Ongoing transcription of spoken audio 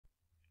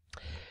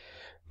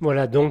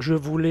Voilà, donc je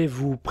voulais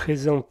vous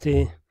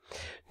présenter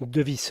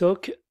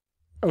Devisoc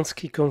en ce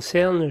qui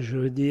concerne, je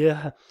veux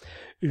dire,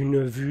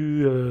 une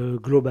vue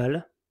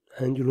globale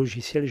du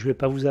logiciel. Je ne vais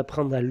pas vous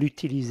apprendre à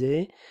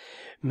l'utiliser,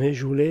 mais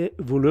je voulais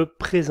vous le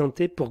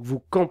présenter pour que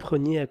vous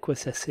compreniez à quoi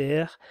ça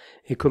sert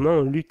et comment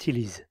on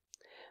l'utilise.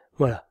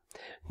 Voilà,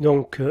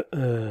 donc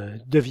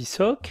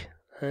Devisoc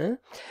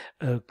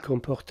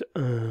comporte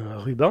un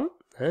ruban.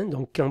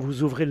 Donc quand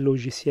vous ouvrez le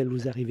logiciel,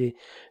 vous arrivez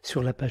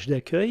sur la page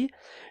d'accueil.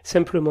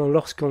 Simplement,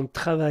 lorsqu'on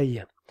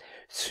travaille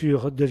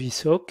sur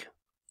Devisoc,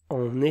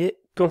 on est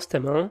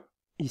constamment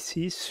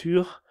ici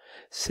sur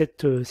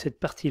cette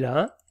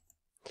partie-là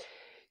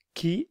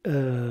qui,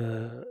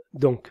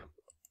 donc,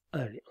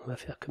 allez, on va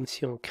faire comme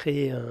si on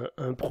créait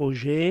un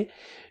projet.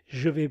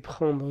 Je vais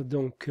prendre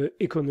donc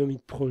économie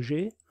de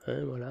projet,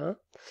 voilà.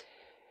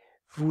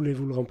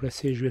 Voulez-vous le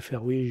remplacer? Je vais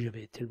faire oui,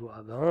 j'avais été le voir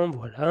avant,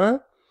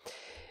 voilà.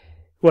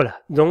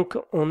 Voilà, donc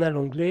on a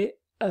l'onglet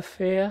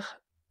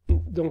Affaires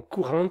donc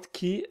courantes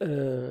qui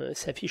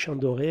s'affiche en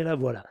doré, là,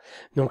 voilà.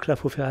 Donc là, il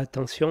faut faire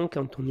attention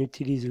quand on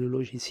utilise le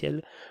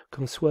logiciel,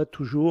 qu'on soit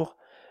toujours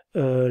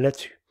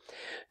là-dessus.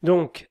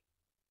 Donc,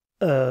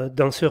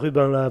 dans ce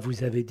ruban-là,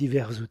 vous avez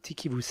divers outils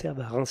qui vous servent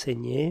à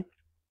renseigner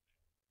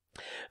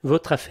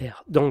votre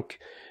affaire. Donc,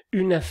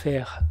 une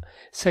affaire,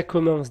 ça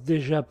commence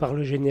déjà par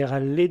le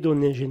général, les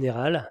données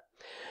générales.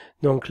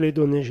 Donc les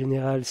données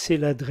générales, c'est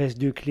l'adresse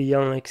du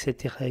client,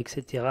 etc.,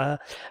 etc.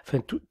 Enfin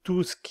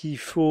tout ce qu'il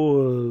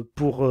faut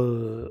pour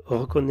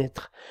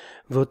reconnaître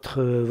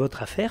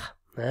votre affaire.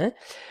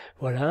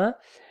 Voilà.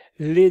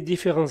 Les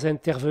différents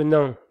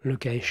intervenants, le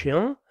cas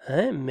échéant,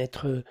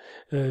 maître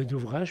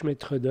d'ouvrage,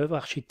 maître d'œuvre,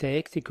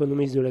 architecte,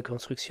 économiste de la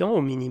construction,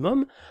 au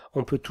minimum.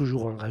 On peut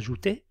toujours en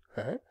rajouter.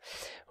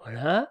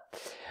 Voilà.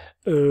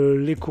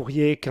 Les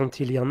courriers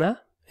quand il y en a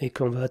et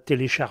qu'on va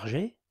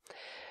télécharger.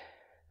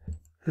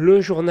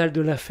 Le journal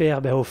de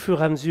l'affaire, au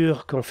fur et à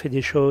mesure qu'on fait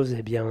des choses,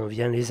 on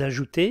vient les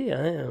ajouter,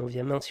 on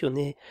vient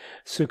mentionner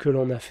ce que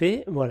l'on a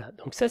fait. Voilà,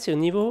 donc ça c'est au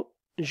niveau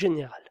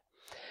général.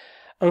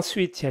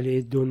 Ensuite, il y a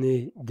les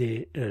données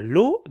des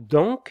lots,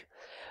 donc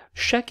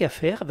chaque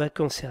affaire va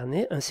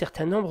concerner un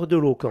certain nombre de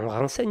lots qu'on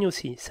renseigne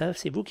aussi. Ça,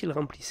 c'est vous qui le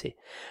remplissez.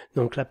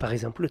 Donc là, par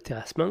exemple, le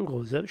terrassement,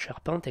 gros œuvre,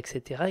 charpente,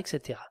 etc.,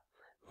 etc.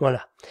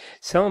 Voilà,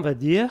 ça on va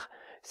dire,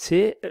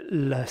 c'est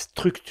la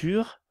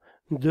structure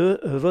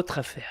de votre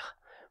affaire.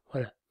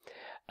 Voilà.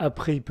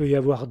 Après, il peut y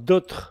avoir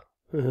d'autres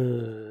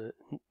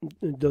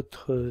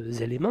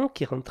éléments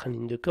qui rentrent en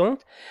ligne de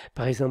compte.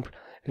 Par exemple,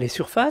 les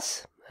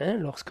surfaces.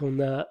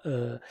 Lorsqu'on a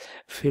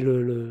fait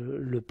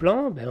le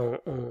plan,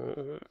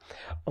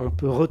 on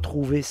peut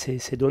retrouver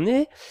ces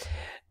données.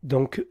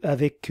 Donc,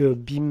 avec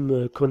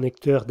BIM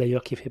connecteur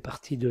d'ailleurs qui fait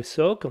partie de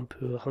SOC, on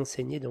peut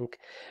renseigner donc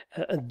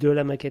de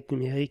la maquette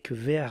numérique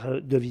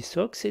vers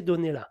Devisoc ces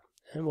données-là.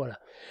 Voilà,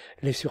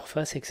 les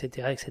surfaces,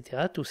 etc.,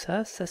 etc. Tout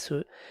ça,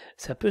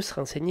 ça peut se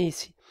renseigner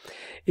ici.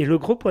 Et le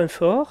gros point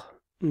fort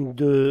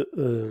de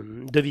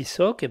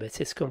Devisoc,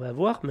 c'est ce qu'on va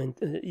voir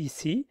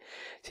ici.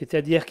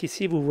 C'est-à-dire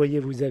qu'ici, vous voyez,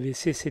 vous avez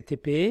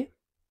CCTP,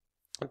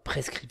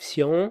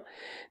 prescription,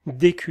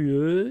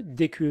 DQE,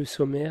 DQE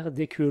sommaire,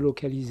 DQE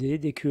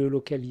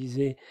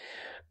localisé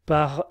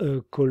par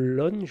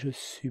colonne, je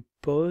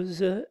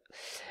suppose.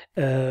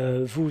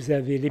 Vous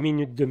avez les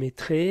minutes de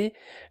métrée,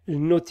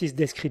 notice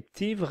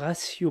descriptive,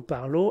 ratio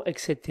par lot,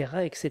 etc.,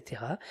 etc.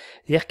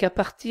 C'est-à-dire qu'à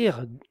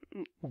partir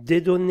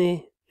des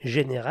données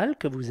générales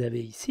que vous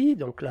avez ici,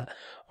 donc là,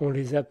 on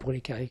les a pour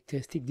les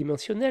caractéristiques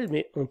dimensionnelles,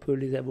 mais on peut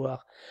les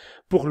avoir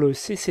pour le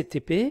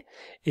CCTP,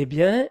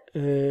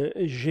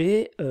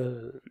 j'ai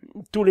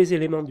tous les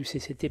éléments du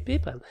CCTP,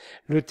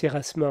 le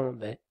terrassement,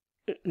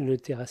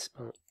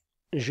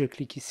 je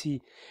clique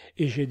ici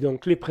et j'ai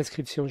donc les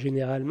prescriptions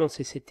généralement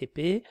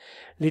CCTP,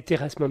 les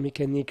terrassements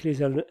mécaniques,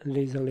 les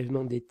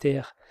enlèvements des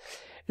terres,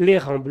 les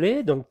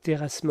remblais, donc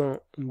terrassement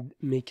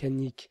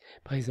mécanique,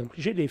 par exemple,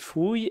 j'ai les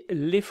fouilles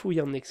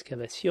en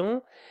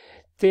excavation,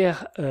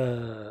 terre,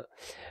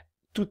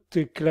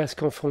 toutes classes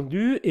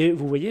confondues, et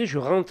vous voyez, je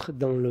rentre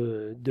dans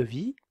le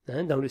devis,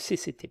 dans le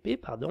CCTP,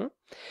 pardon,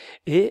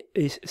 et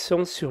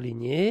sont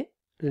surlignés,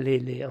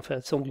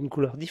 sont d'une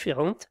couleur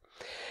différente,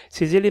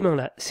 ces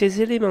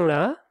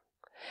éléments-là,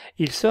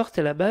 ils sortent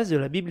à la base de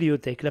la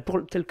bibliothèque. Là,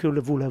 telle que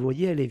vous la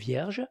voyez, elle est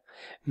vierge,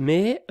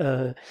 mais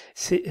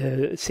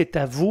c'est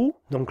à vous.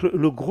 Donc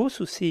le gros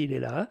souci, il est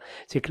là.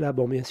 C'est que là,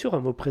 bien sûr, on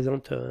vous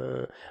présente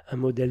un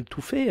modèle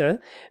tout fait,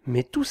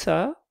 mais tout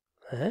ça,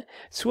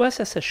 soit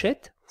ça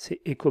s'achète,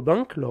 c'est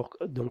EcoBank.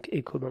 Donc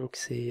EcoBank,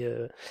 c'est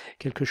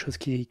quelque chose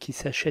qui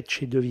s'achète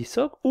chez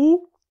Devisoc,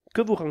 ou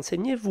que vous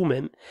renseignez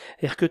vous-même.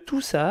 C'est-à-dire que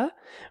tout ça,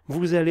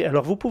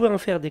 alors vous pouvez en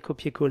faire des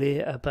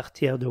copier-coller à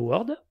partir de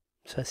Word,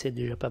 ça c'est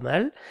déjà pas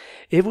mal,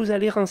 et vous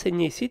allez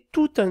renseigner ici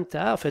tout un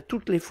tas,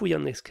 toutes les fouilles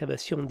en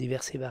excavation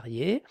diverses et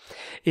variées,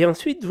 et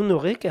ensuite vous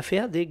n'aurez qu'à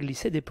faire des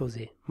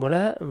glissés-déposés.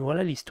 Voilà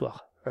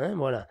l'histoire.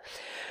 Voilà.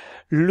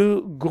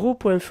 Le gros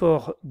point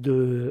fort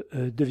de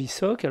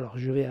Devisoc, alors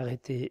je vais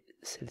arrêter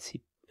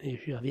celle-ci et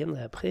j'y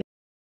reviendrai après.